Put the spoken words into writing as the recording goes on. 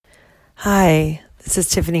Hi, this is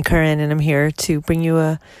Tiffany Curran, and I'm here to bring you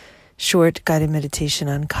a short guided meditation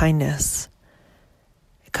on kindness.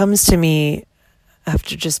 It comes to me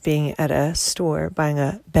after just being at a store buying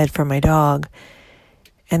a bed for my dog,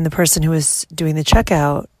 and the person who was doing the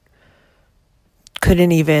checkout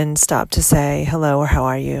couldn't even stop to say hello or how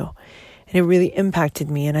are you. And it really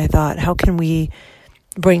impacted me, and I thought, how can we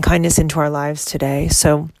bring kindness into our lives today?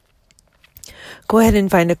 So go ahead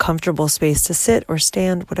and find a comfortable space to sit or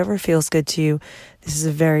stand, whatever feels good to you. This is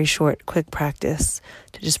a very short, quick practice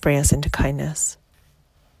to just bring us into kindness.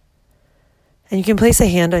 And you can place a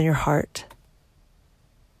hand on your heart.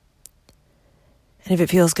 And if it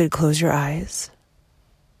feels good, close your eyes.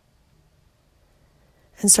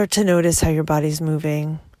 And start to notice how your body's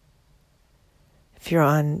moving. If you're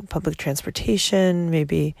on public transportation,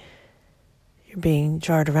 maybe you're being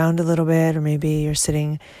jarred around a little bit, or maybe you're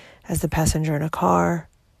sitting as the passenger in a car,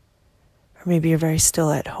 or maybe you're very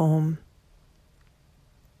still at home.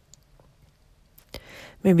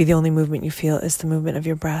 Maybe the only movement you feel is the movement of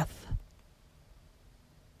your breath.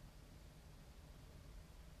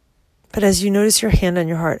 But as you notice your hand on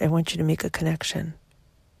your heart, I want you to make a connection.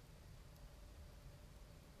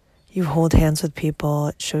 You hold hands with people,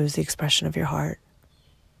 it shows the expression of your heart.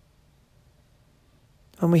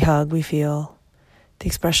 When we hug, we feel the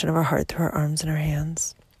expression of our heart through our arms and our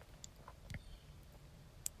hands.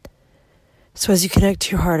 So as you connect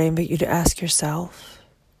to your heart, I invite you to ask yourself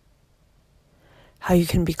how you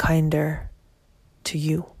can be kinder to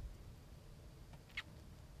you.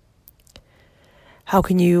 How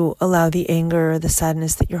can you allow the anger or the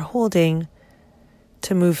sadness that you're holding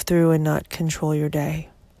to move through and not control your day?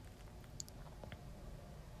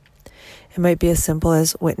 It might be as simple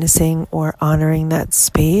as witnessing or honoring that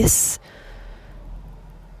space.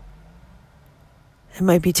 It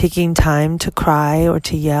might be taking time to cry or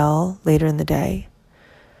to yell later in the day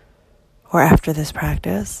or after this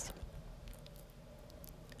practice.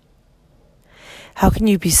 How can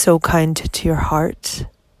you be so kind to your heart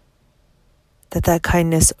that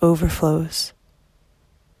kindness overflows?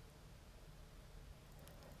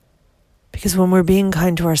 Because when we're being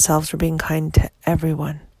kind to ourselves, we're being kind to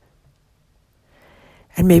everyone.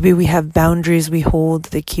 And maybe we have boundaries we hold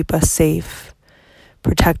that keep us safe,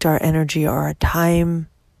 protect our energy or our time,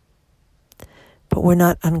 but we're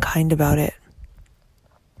not unkind about it.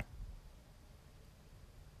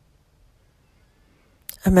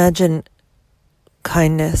 Imagine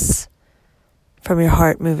kindness from your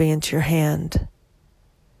heart moving into your hand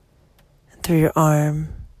and through your arm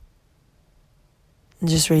and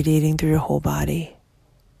just radiating through your whole body.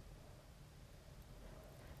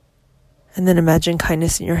 And then imagine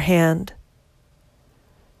kindness in your hand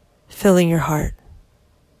filling your heart.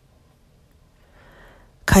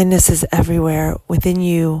 Kindness is everywhere within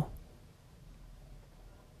you,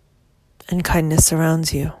 and kindness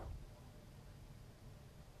surrounds you.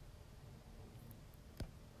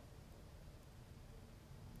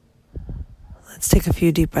 Let's take a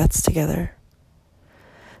few deep breaths together,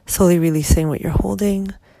 slowly releasing what you're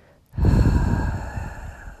holding.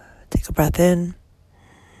 Take a breath in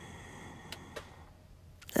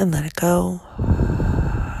and let it go.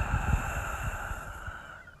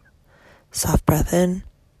 Soft breath in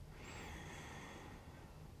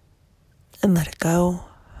and let it go.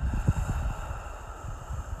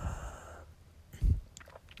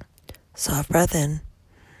 Soft breath in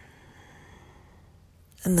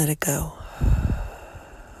and let it go.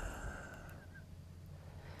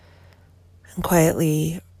 And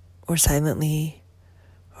quietly or silently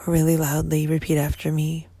or really loudly repeat after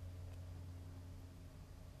me.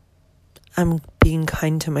 I'm being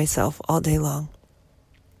kind to myself all day long.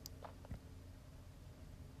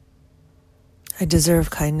 I deserve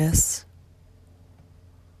kindness.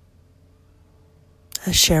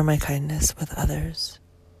 I share my kindness with others.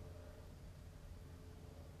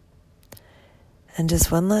 And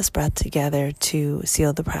just one last breath together to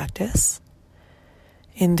seal the practice.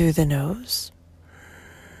 In through the nose.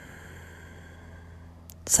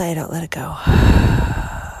 Sigh it out, let it go.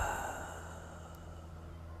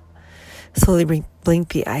 Slowly blink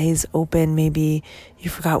the eyes open. Maybe you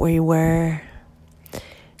forgot where you were.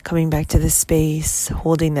 Coming back to this space,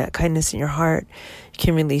 holding that kindness in your heart. You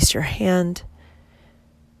can release your hand.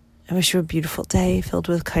 I wish you a beautiful day filled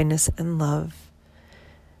with kindness and love.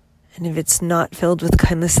 And if it's not filled with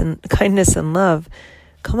kindness and love,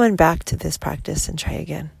 come on back to this practice and try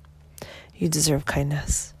again. You deserve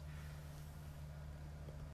kindness.